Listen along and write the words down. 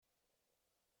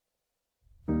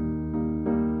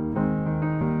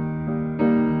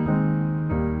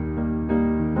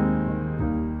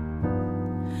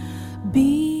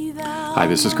Hi,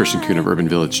 this is Christian Kuhn of Urban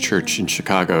Village Church in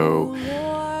Chicago.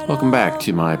 Welcome back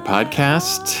to my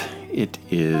podcast. It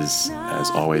is,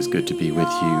 as always, good to be with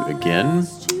you again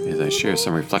as I share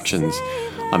some reflections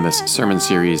on this sermon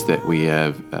series that we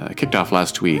have kicked off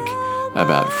last week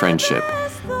about friendship.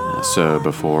 So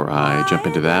before I jump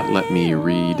into that, let me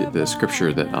read the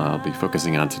scripture that I'll be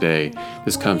focusing on today.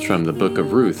 This comes from the book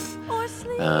of Ruth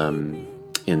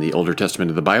in the Older Testament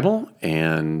of the Bible,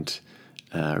 and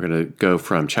we're going to go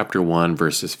from chapter 1,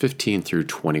 verses 15 through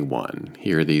 21.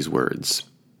 Here are these words.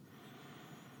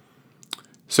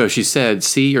 So she said,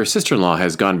 "See, your sister-in-law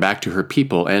has gone back to her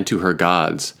people and to her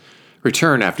gods.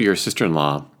 Return after your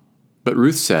sister-in-law." But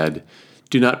Ruth said,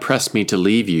 "Do not press me to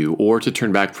leave you or to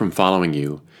turn back from following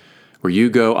you. Where you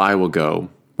go, I will go.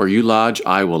 Where you lodge,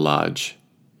 I will lodge.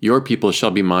 Your people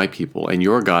shall be my people, and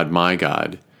your God my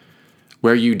God.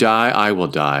 Where you die, I will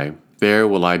die. There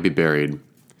will I be buried.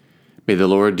 May the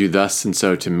Lord do thus and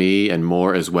so to me, and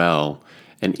more as well,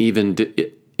 and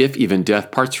if even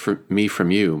death parts me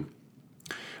from you."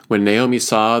 When Naomi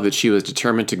saw that she was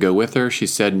determined to go with her, she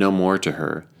said no more to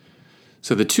her.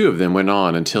 So the two of them went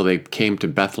on until they came to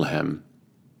Bethlehem.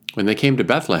 When they came to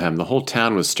Bethlehem, the whole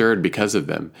town was stirred because of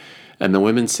them. And the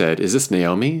women said, "Is this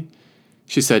Naomi?"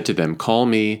 She said to them, "Call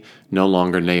me no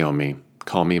longer Naomi.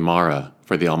 Call me Mara,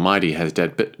 for the Almighty has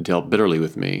dealt bitterly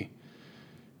with me.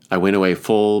 I went away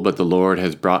full, but the Lord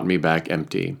has brought me back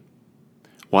empty.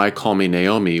 Why call me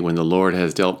Naomi when the Lord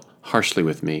has dealt harshly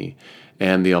with me,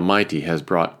 and the Almighty has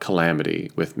brought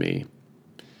calamity with me?"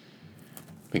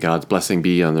 May God's blessing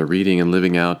be on the reading and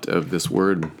living out of this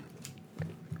word.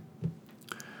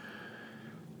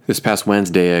 This past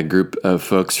Wednesday, a group of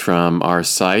folks from our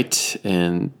site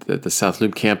and at the South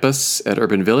Loop campus at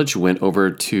Urban Village went over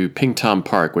to Ping Tom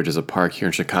Park, which is a park here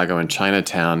in Chicago in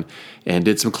Chinatown, and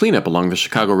did some cleanup along the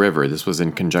Chicago River. This was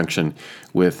in conjunction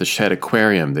with the Shedd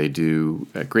Aquarium. They do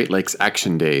Great Lakes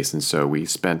Action Days, and so we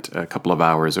spent a couple of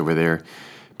hours over there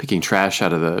picking trash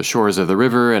out of the shores of the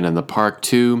river and in the park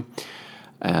too.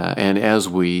 And as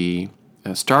we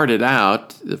started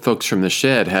out, the folks from the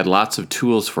Shedd had lots of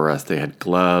tools for us. They had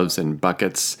gloves and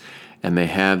buckets, and they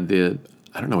had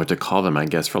I don't know what to call them, I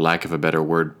guess, for lack of a better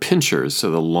word, pinchers. So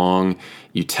the long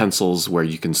utensils where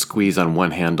you can squeeze on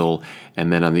one handle,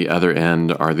 and then on the other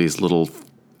end are these little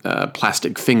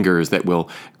plastic fingers that will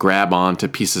grab onto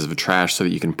pieces of trash so that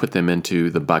you can put them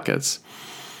into the buckets.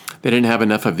 They didn't have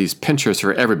enough of these pinchers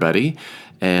for everybody,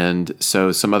 and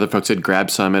so some other folks had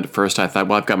grabbed some. At first I thought,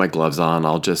 well, I've got my gloves on,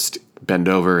 I'll just bend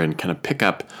over and kind of pick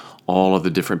up all of the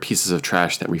different pieces of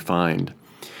trash that we find.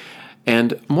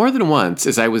 And more than once,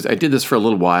 I did this for a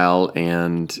little while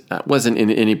and wasn't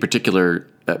in any particular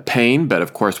pain, but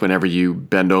of course, whenever you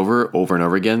bend over and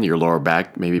over again, your lower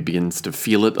back maybe begins to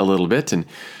feel it a little bit. And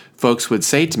folks would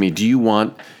say to me, "Do you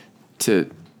want to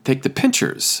take the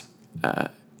pinchers?"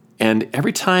 And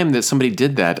every time that somebody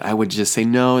did that, I would just say,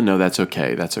 no, that's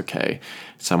okay, that's okay.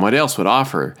 Someone else would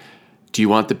offer, "Do you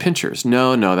want the pinchers?"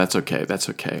 No, that's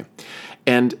okay.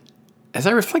 And as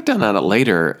I reflect on it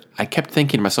later, I kept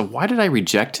thinking to myself, why did I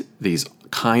reject these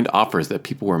kind offers that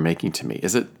people were making to me?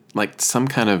 Is it like some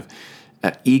kind of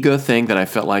ego thing that I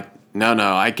felt like, no,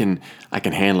 I can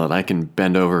handle it. I can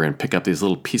bend over and pick up these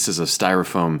little pieces of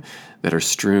styrofoam that are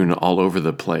strewn all over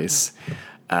the place.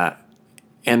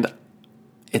 And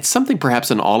it's something perhaps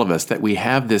in all of us that we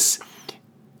have this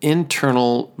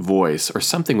internal voice or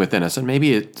something within us, and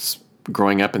maybe it's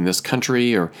growing up in this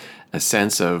country or a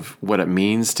sense of what it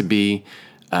means to be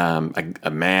a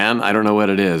man. I don't know what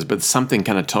it is, but something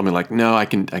kind of told me like, no, I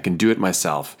can do it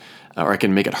myself, or I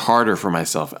can make it harder for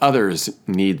myself. Others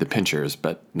need the pinchers,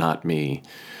 but not me,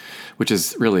 which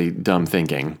is really dumb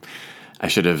thinking. I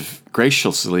should have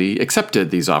graciously accepted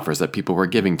these offers that people were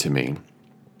giving to me.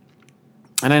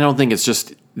 And I don't think it's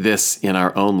just this in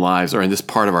our own lives or in this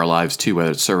part of our lives too,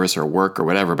 whether it's service or work or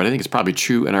whatever, but I think it's probably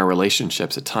true in our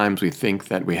relationships. At times we think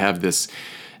that we have this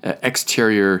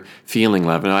exterior feeling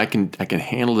of, I can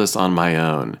handle this on my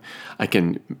own. I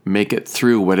can make it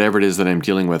through whatever it is that I'm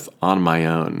dealing with on my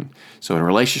own. So in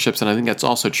relationships, and I think that's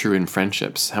also true in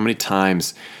friendships, how many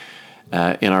times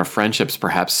in our friendships,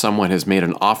 perhaps someone has made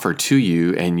an offer to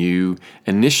you and you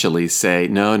initially say,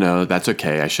 no, that's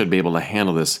okay. I should be able to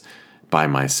handle this by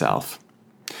myself.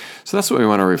 So that's what we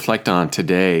want to reflect on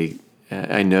today.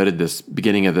 I noted this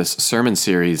beginning of this sermon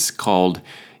series called,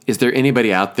 "Is There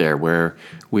Anybody Out There?" where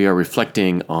we are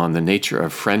reflecting on the nature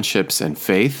of friendships and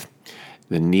faith,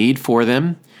 the need for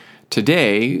them.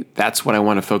 Today, that's what I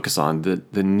want to focus on,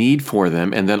 the need for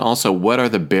them, and then also what are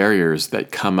the barriers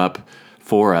that come up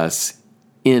for us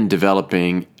in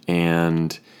developing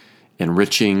and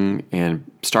enriching and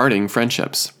starting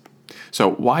friendships. So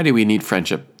why do we need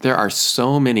friendship? There are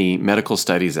so many medical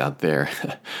studies out there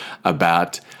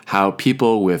about how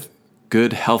people with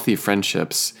good, healthy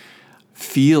friendships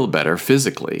feel better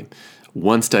physically.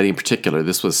 One study in particular,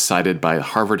 this was cited by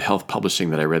Harvard Health Publishing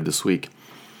that I read this week,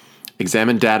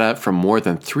 examined data from more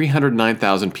than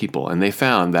 309,000 people, and they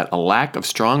found that a lack of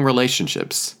strong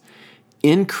relationships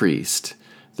increased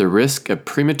the risk of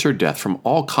premature death from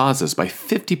all causes by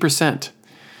 50%.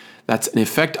 That's an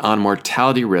effect on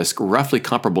mortality risk roughly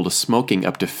comparable to smoking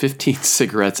up to 15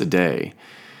 cigarettes a day.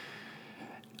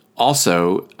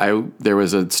 Also, there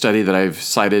was a study that I've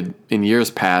cited in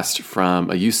years past from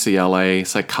a UCLA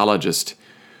psychologist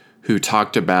who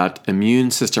talked about immune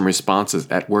system responses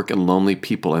at work in lonely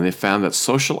people, and they found that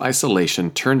social isolation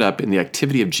turned up in the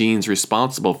activity of genes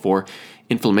responsible for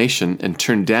inflammation and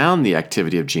turned down the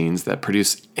activity of genes that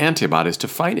produce antibodies to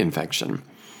fight infection,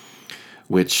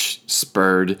 which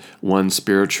spurred one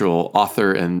spiritual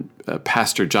author and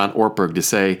pastor, John Ortberg, to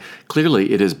say,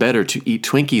 clearly it is better to eat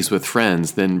Twinkies with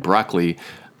friends than broccoli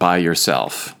by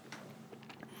yourself.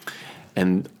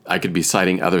 And I could be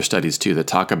citing other studies too that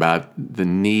talk about the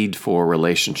need for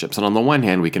relationships. And on the one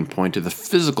hand, we can point to the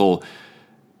physical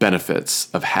benefits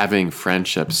of having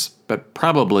friendships, but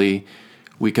probably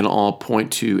we can all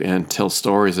point to and tell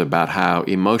stories about how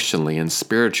emotionally and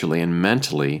spiritually and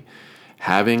mentally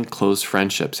having close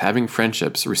friendships,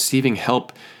 receiving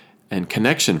help and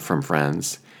connection from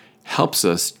friends helps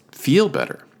us feel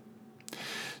better.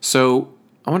 So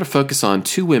I want to focus on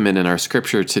two women in our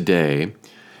scripture today.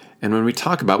 And when we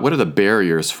talk about what are the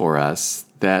barriers for us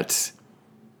that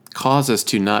cause us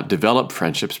to not develop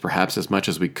friendships perhaps as much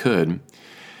as we could,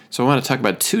 so I want to talk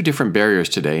about two different barriers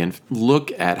today and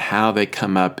look at how they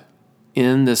come up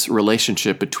in this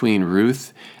relationship between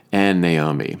Ruth and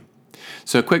Naomi.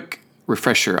 So a quick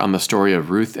refresher on the story of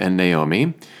Ruth and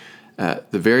Naomi.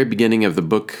 The very beginning of the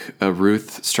book of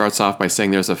Ruth starts off by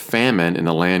saying there's a famine in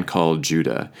a land called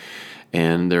Judah.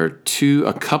 And there are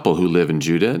a couple who live in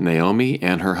Judah, Naomi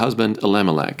and her husband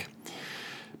Elimelech.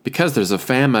 Because there's a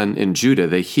famine in Judah,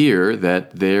 they hear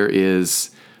that there is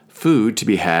food to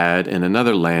be had in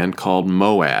another land called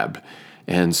Moab.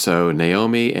 And so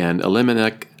Naomi and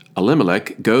Elimelech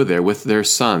go there with their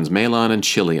sons, Mahlon and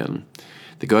Chilion.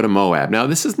 They go to Moab. Now,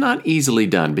 this is not easily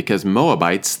done because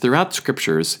Moabites throughout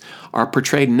scriptures are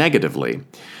portrayed negatively.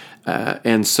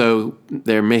 And so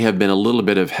there may have been a little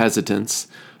bit of hesitance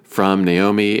from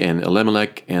Naomi and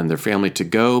Elimelech and their family to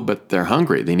go, but they're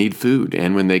hungry. They need food.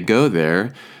 And when they go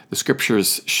there, the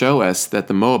scriptures show us that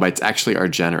the Moabites actually are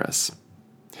generous.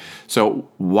 So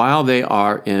while they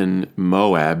are in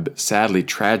Moab, sadly,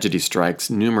 tragedy strikes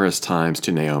numerous times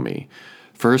to Naomi.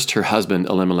 First, her husband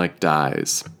Elimelech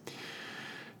dies.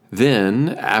 Then,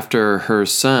 after her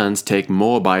sons take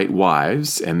Moabite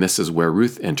wives, and this is where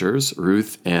Ruth enters,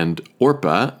 Ruth and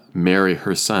Orpah marry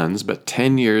her sons, but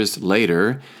 10 years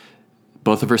later,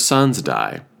 both of her sons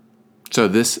die. So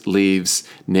this leaves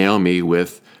Naomi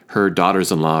with her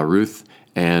daughters-in-law, Ruth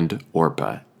and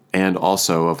Orpah, and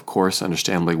also, of course,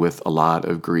 understandably, with a lot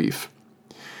of grief.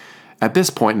 At this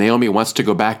point, Naomi wants to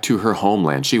go back to her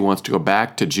homeland. She wants to go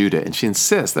back to Judah, and she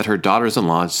insists that her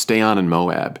daughters-in-law stay on in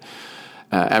Moab.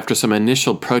 After some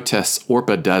initial protests,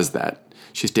 Orpah does that.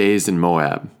 She stays in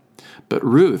Moab. But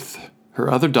Ruth,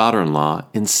 her other daughter-in-law,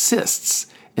 insists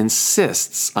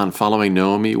on following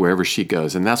Naomi wherever she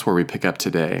goes, and that's where we pick up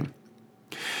today.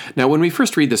 Now, when we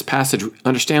first read this passage,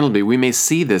 understandably, we may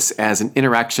see this as an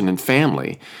interaction in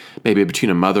family, maybe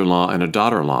between a mother-in-law and a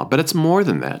daughter-in-law, but it's more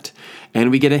than that,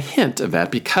 and we get a hint of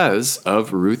that because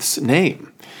of Ruth's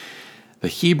name. The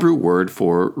Hebrew word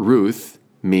for Ruth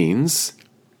means,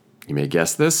 you may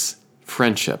guess this,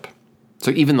 friendship.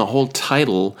 So even the whole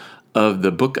title of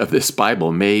the book of this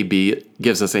Bible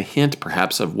gives us a hint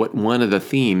perhaps of what one of the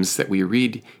themes that we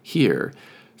read here,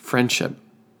 friendship.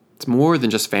 It's more than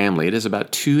just family. It is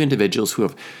about two individuals who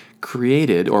have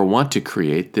created or want to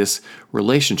create this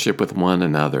relationship with one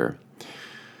another.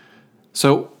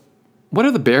 So what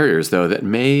are the barriers, though, that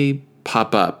may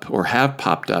pop up or have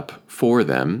popped up for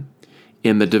them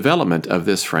in the development of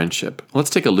this friendship? Let's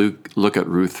take a look at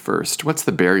Ruth first. What's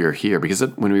the barrier here? Because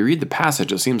when we read the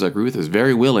passage, it seems like Ruth is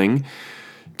very willing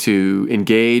to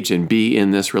engage and be in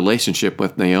this relationship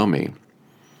with Naomi.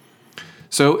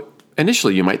 So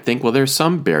initially, you might think, well, there's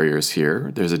some barriers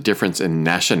here. There's a difference in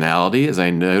nationality, as I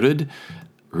noted.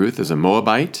 Ruth is a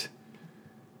Moabite,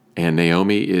 and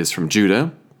Naomi is from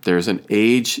Judah. There's an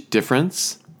age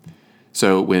difference.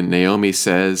 So when Naomi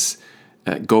says,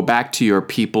 go back to your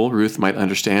people, Ruth might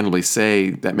understandably say,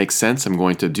 that makes sense, I'm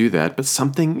going to do that. But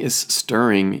something is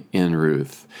stirring in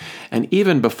Ruth. And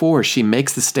even before she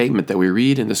makes the statement that we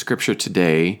read in the scripture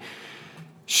today,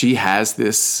 she has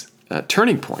this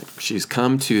turning point. She's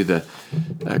come to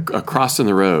a cross in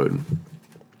the road.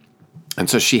 And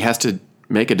so she has to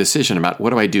make a decision about, what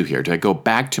do I do here? Do I go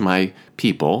back to my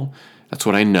people? That's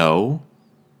what I know.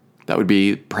 That would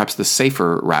be perhaps the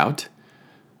safer route.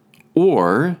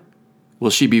 Or will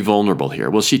she be vulnerable here?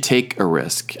 Will she take a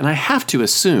risk? And I have to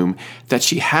assume that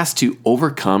she has to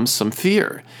overcome some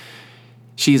fear.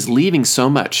 She's leaving so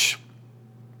much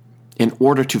in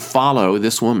order to follow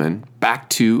this woman back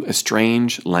to a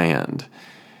strange land.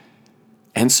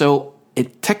 And so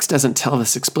text doesn't tell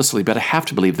this explicitly, but I have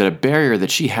to believe that a barrier that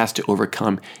she has to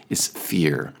overcome is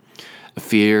fear. A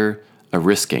fear of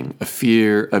risking, a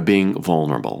fear of being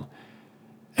vulnerable.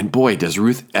 And boy, does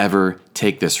Ruth ever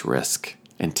take this risk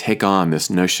and take on this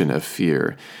notion of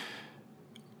fear.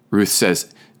 Ruth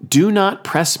says, "Do not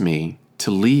press me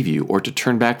to leave you or to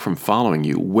turn back from following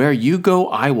you. Where you go,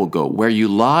 I will go. Where you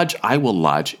lodge, I will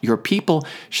lodge. Your people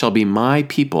shall be my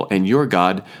people, and your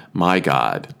God, my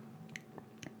God."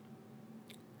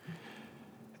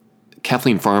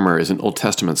 Kathleen Farmer is an Old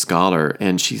Testament scholar,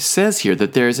 and she says here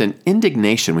that there's an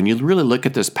indignation. When you really look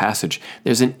at this passage,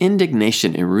 there's an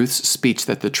indignation in Ruth's speech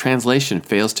that the translation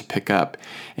fails to pick up.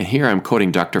 And here I'm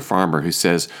quoting Dr. Farmer, who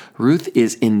says, Ruth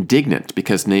is indignant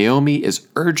because Naomi is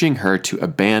urging her to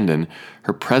abandon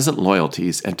her present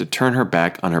loyalties and to turn her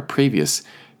back on her previous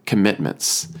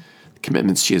commitments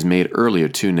she has made earlier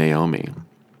to Naomi.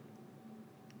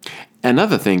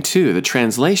 Another thing, too, the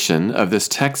translation of this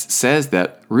text says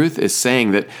that Ruth is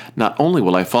saying that not only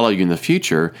will I follow you in the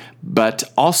future, but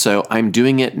also I'm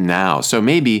doing it now. So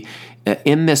maybe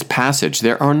in this passage,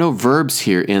 there are no verbs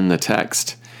here in the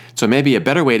text. So maybe a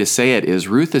better way to say it is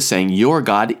Ruth is saying, your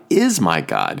God is my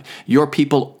God. Your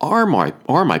people are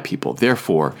my people.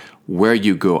 Therefore, where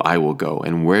you go, I will go,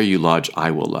 and where you lodge, I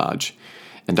will lodge.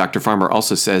 And Dr. Farmer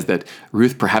also says that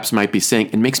Ruth perhaps might be saying,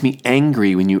 it makes me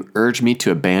angry when you urge me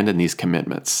to abandon these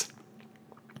commitments.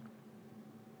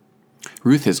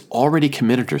 Ruth has already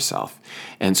committed herself.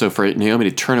 And so for Naomi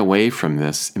to turn away from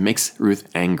this, it makes Ruth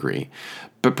angry.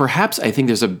 But perhaps I think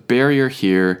there's a barrier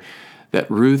here that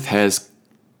Ruth has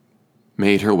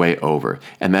made her way over,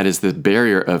 and that is the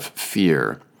barrier of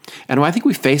fear. And I think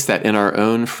we face that in our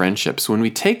own friendships. When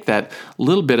we take that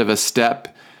little bit of a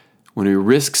step, when we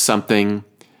risk something,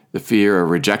 the fear of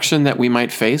rejection that we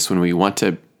might face when we want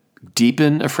to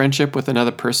deepen a friendship with another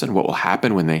person, what will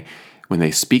happen when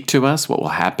they speak to us? What will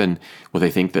happen? Will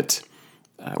they think that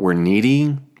we're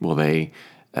needy? Will they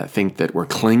think that we're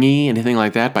clingy? Anything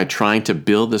like that by trying to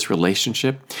build this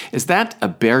relationship? Is that a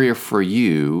barrier for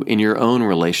you in your own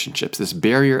relationships? This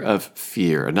barrier of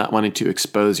fear, of not wanting to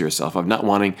expose yourself, of not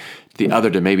wanting the other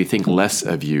to maybe think less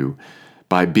of you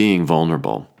by being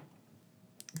vulnerable.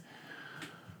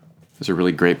 There's a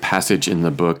really great passage in the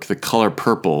book, The Color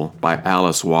Purple by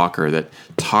Alice Walker, that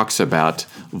talks about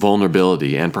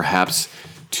vulnerability and perhaps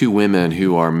two women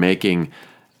who are making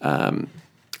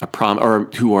or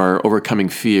who are overcoming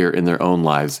fear in their own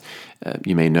lives.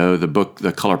 You may know the book,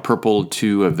 The Color Purple.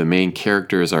 Two of the main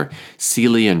characters are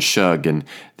Celie and Shug. And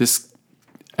this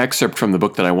excerpt from the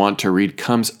book that I want to read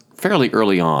comes fairly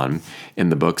early on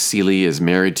in the book. Celie is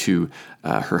married to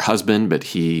her husband, but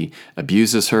he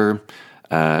abuses her.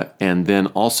 And then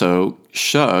also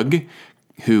Shug,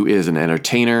 who is an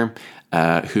entertainer,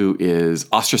 who is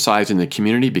ostracized in the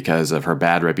community because of her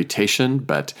bad reputation,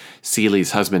 but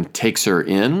Celie's husband takes her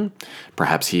in.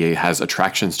 Perhaps he has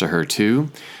attractions to her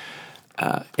too.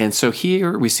 And so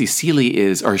here we see Celie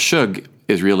is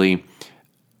really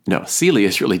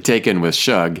taken with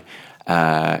Shug.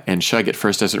 And Shug at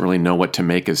first doesn't really know what to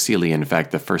make of Celie. In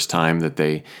fact, the first time that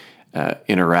they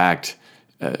interact,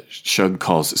 Shug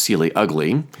calls Celie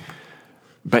ugly.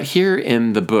 But here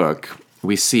in the book,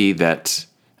 we see that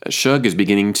Shug is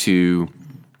beginning to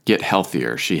get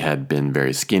healthier. She had been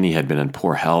very skinny, had been in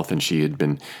poor health, and she had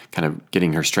been kind of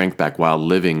getting her strength back while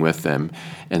living with them.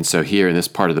 And so here in this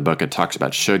part of the book, it talks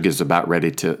about Shug is about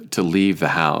ready to leave the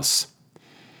house.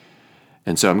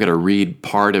 And so I'm going to read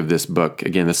part of this book.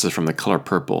 Again, this is from The Color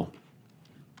Purple.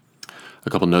 A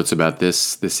couple notes about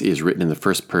this. This is written in the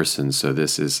first person, so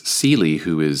this is Celie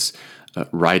who is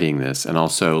writing this. And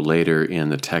also later in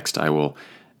the text, Celie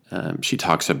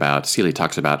talks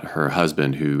about her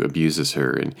husband who abuses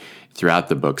her. And throughout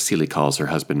the book, Celie calls her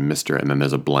husband Mr., and then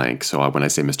there's a blank. So when I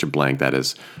say Mr. Blank, that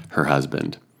is her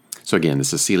husband. So again,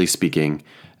 this is Celie speaking,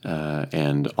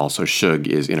 and also Shug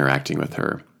is interacting with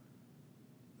her.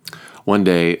 One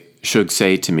day, Shug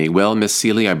say to me, "Well, Miss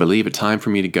Celie, I believe it's time for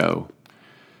me to go."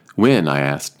 "When?" I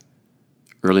asked.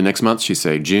 "Early next month," she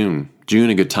say. June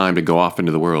a good time to go off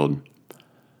into the world."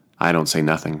 I don't say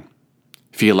nothing.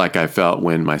 Feel like I felt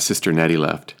when my sister Nettie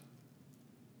left.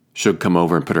 Shug come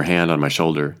over and put her hand on my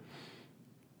shoulder.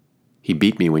 He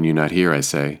beat me when you're not here, I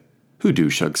say. Who do,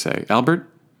 Shug say. Albert?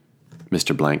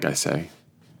 Mr. Blank, I say.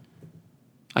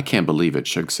 I can't believe it,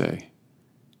 Shug say.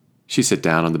 She sit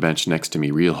down on the bench next to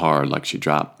me real hard like she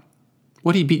dropped.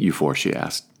 What'd he beat you for, she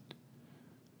asked.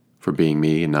 For being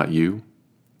me and not you?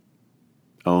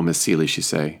 Oh, Miss Seeley, she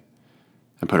say,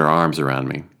 and put her arms around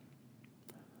me.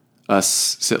 Us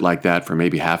sit like that for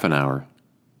maybe half an hour.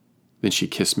 Then she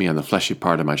kissed me on the fleshy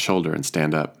part of my shoulder and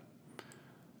stand up.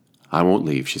 I won't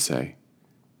leave, she say,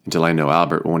 until I know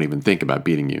Albert won't even think about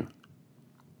beating you.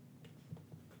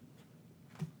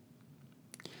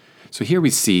 So here we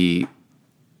see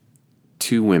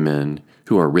two women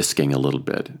who are risking a little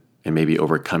bit and maybe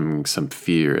overcoming some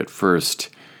fear. At first,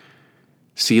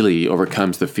 Seeley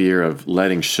overcomes the fear of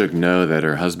letting Shug know that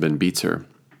her husband beats her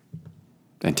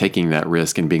and taking that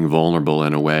risk and being vulnerable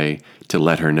in a way to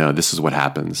let her know this is what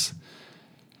happens.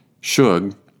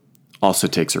 Shug also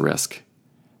takes a risk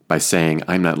by saying,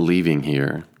 I'm not leaving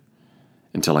here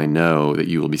until I know that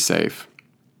you will be safe.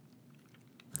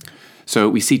 So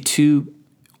we see two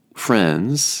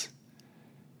friends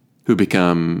who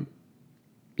become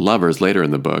lovers later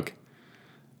in the book.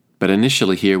 But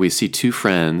initially here we see two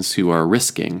friends who are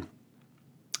risking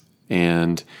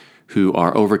and who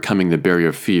are overcoming the barrier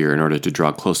of fear in order to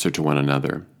draw closer to one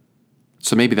another.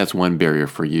 So maybe that's one barrier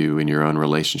for you in your own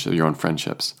relationship, your own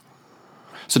friendships.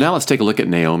 So now let's take a look at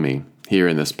Naomi here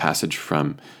in this passage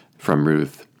from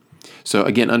Ruth. So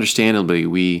again, understandably,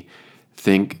 we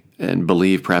think and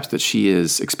believe perhaps that she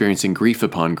is experiencing grief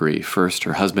upon grief. First,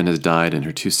 her husband has died and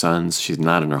her two sons. She's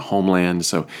not in her homeland,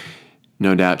 so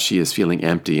no doubt she is feeling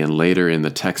empty. And later in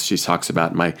the text, she talks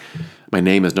about, my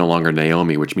name is no longer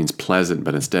Naomi, which means pleasant,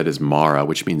 but instead is Mara,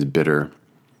 which means bitter.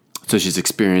 So she's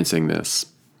experiencing this.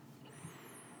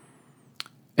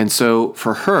 And so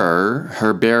for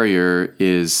her barrier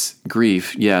is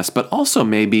grief, yes, but also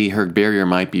maybe her barrier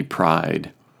might be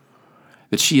pride.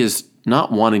 That she is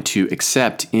not wanting to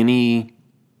accept any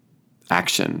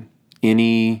action,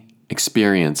 any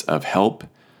experience of help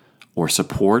or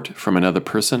support from another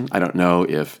person. I don't know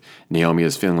if Naomi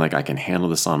is feeling like I can handle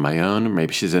this on my own. Or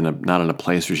maybe she's not in a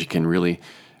place where she can really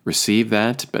receive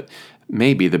that. But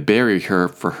maybe the barrier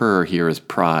for her here is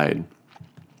pride.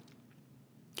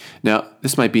 Now,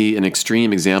 this might be an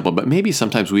extreme example, but maybe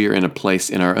sometimes we are in a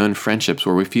place in our own friendships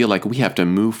where we feel like we have to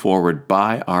move forward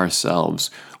by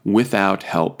ourselves without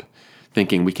help,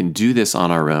 thinking we can do this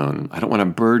on our own. I don't want to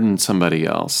burden somebody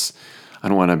else. I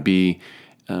don't want to be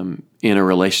in a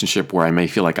relationship where I may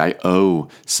feel like I owe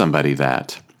somebody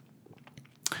that.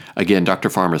 Again, Dr.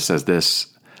 Farmer says this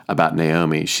about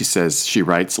Naomi. She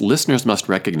writes, listeners must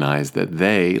recognize that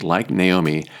they, like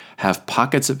Naomi, have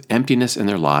pockets of emptiness in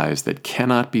their lives that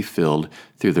cannot be filled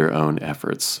through their own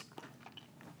efforts.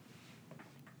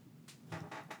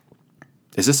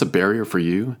 Is this a barrier for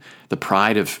you? The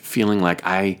pride of feeling like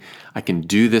I can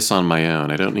do this on my own.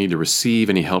 I don't need to receive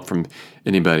any help from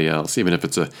anybody else, even if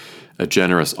it's a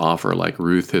generous offer like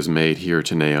Ruth has made here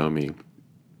to Naomi.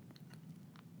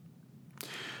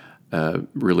 A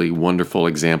really wonderful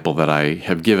example that I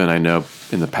have given, I know,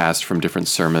 in the past from different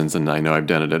sermons, and I know I've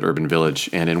done it at Urban Village.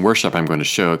 And in worship, I'm going to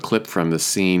show a clip from the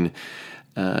scene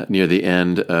near the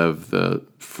end of the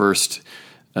first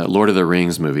Lord of the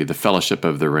Rings movie, The Fellowship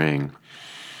of the Ring.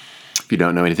 If you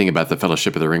don't know anything about The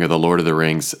Fellowship of the Ring or The Lord of the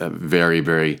Rings, a very,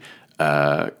 very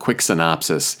quick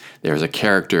synopsis. There's a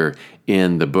character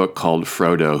in the book called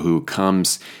Frodo who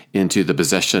comes into the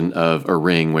possession of a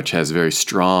ring which has very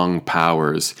strong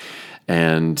powers.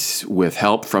 And with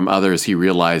help from others, he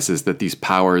realizes that these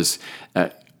powers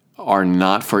are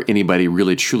not for anybody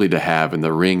really truly to have, and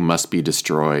the ring must be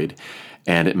destroyed.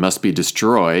 And it must be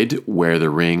destroyed where the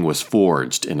ring was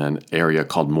forged in an area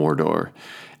called Mordor.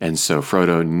 And so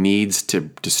Frodo needs to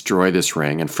destroy this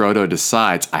ring, and Frodo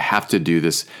decides, I have to do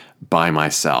this by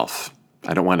myself.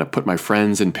 I don't want to put my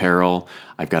friends in peril.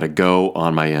 I've got to go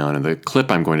on my own. And the clip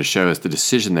I'm going to show is the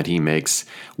decision that he makes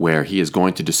where he is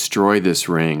going to destroy this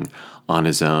ring on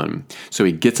his own. So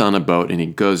he gets on a boat and he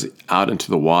goes out into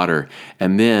the water,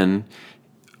 and then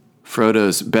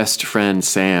Frodo's best friend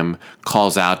Sam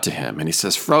calls out to him and he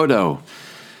says, Frodo.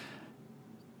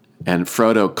 And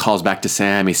Frodo calls back to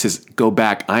Sam. He says, go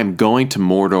back. I'm going to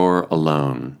Mordor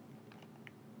alone.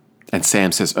 And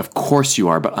Sam says, of course you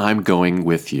are, but I'm going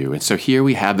with you. And so here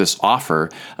we have this offer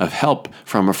of help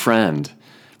from a friend,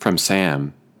 from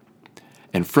Sam.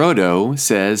 And Frodo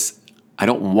says, I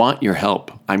don't want your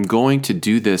help. I'm going to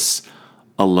do this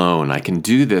alone. I can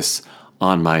do this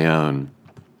on my own.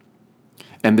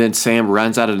 And then Sam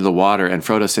runs out into the water and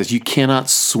Frodo says, you cannot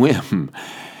swim.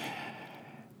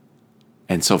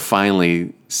 And so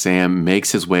finally, Sam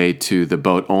makes his way to the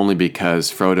boat only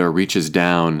because Frodo reaches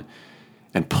down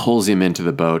and pulls him into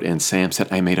the boat. And Sam said,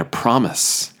 I made a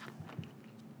promise.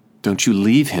 Don't you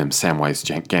leave him, Samwise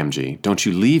Gamgee. Don't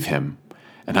you leave him.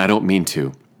 And I don't mean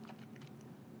to.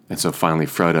 And so finally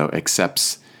Frodo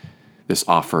accepts this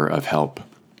offer of help.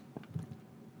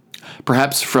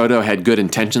 Perhaps Frodo had good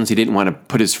intentions. He didn't want to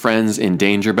put his friends in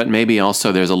danger, but maybe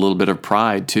also there's a little bit of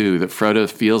pride too, that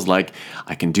Frodo feels like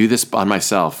I can do this on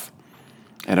myself.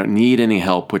 I don't need any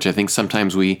help, which I think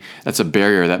sometimes that's a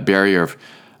barrier, that barrier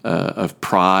of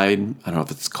pride. I don't know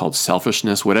if it's called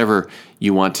selfishness, whatever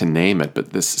you want to name it,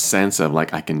 but this sense of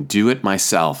like, I can do it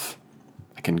myself.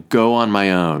 I can go on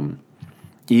my own.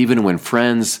 Even when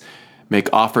friends make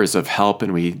offers of help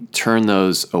and we turn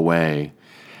those away.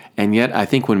 And yet I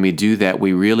think when we do that,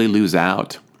 we really lose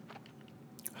out.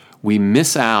 We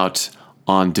miss out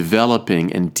on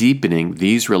developing and deepening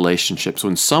these relationships.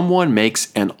 When someone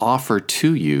makes an offer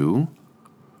to you,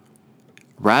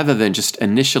 rather than just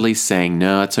initially saying,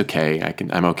 no, it's okay,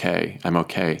 I'm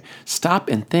okay. Stop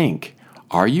and think,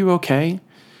 are you okay?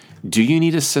 Do you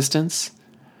need assistance?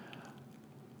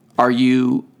 Are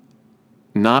you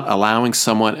not allowing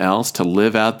someone else to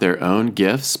live out their own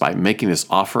gifts by making this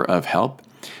offer of help?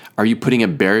 Are you putting a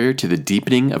barrier to the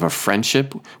deepening of a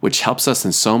friendship, which helps us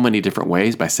in so many different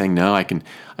ways by saying, no, I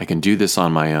can do this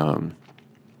on my own?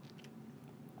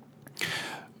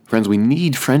 Friends, we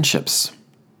need friendships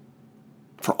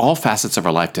for all facets of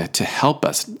our life to help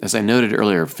us, as I noted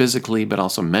earlier, physically, but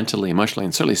also mentally, emotionally,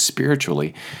 and certainly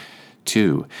spiritually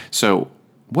too. So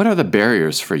what are the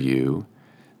barriers for you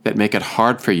that make it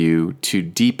hard for you to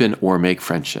deepen or make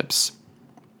friendships?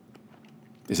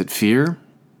 Is it fear?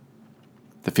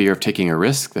 The fear of taking a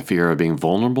risk, the fear of being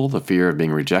vulnerable, the fear of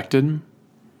being rejected?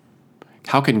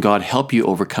 How can God help you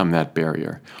overcome that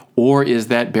barrier? Or is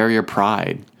that barrier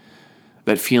pride?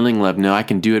 That feeling of, no, I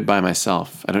can do it by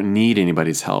myself. I don't need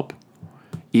anybody's help,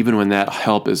 even when that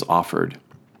help is offered.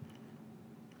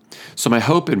 So my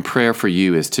hope and prayer for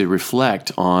you is to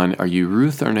reflect on, are you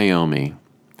Ruth or Naomi?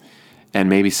 And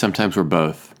maybe sometimes we're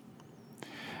both.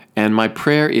 And my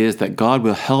prayer is that God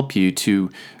will help you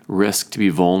to risk to be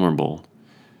vulnerable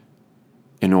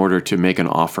in order to make an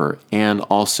offer. And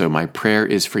also, my prayer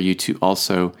is for you to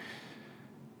also,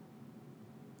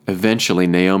 eventually,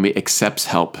 Naomi accepts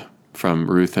help from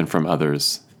Ruth and from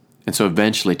others. And so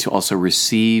eventually to also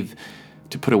receive,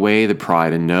 to put away the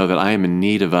pride and know that I am in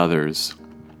need of others.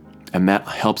 And that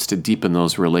helps to deepen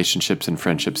those relationships and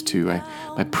friendships too.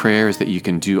 My prayer is that you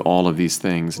can do all of these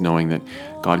things, knowing that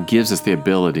God gives us the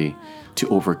ability to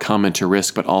overcome and to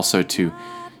risk, but also to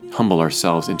humble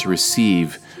ourselves and to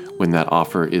receive when that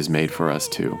offer is made for us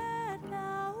too.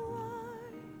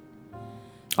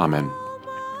 Amen.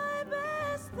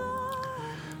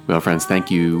 Well, friends, thank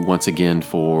you once again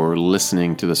for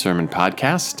listening to the Sermon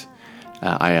Podcast.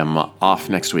 I am off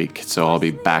next week, so I'll be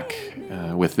back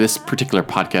with this particular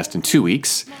podcast in 2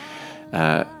 weeks.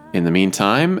 In the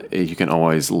meantime, you can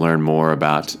always learn more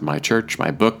about my church, my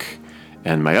book,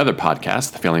 and my other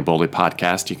podcast, the Failing Boldly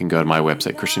Podcast. You can go to my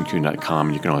website,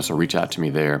 christiankuhn.com. You can also reach out to me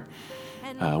there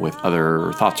with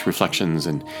other thoughts, reflections,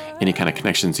 and any kind of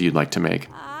connections you'd like to make.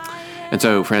 And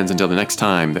so, friends, until the next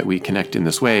time that we connect in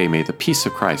this way, may the peace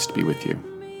of Christ be with you.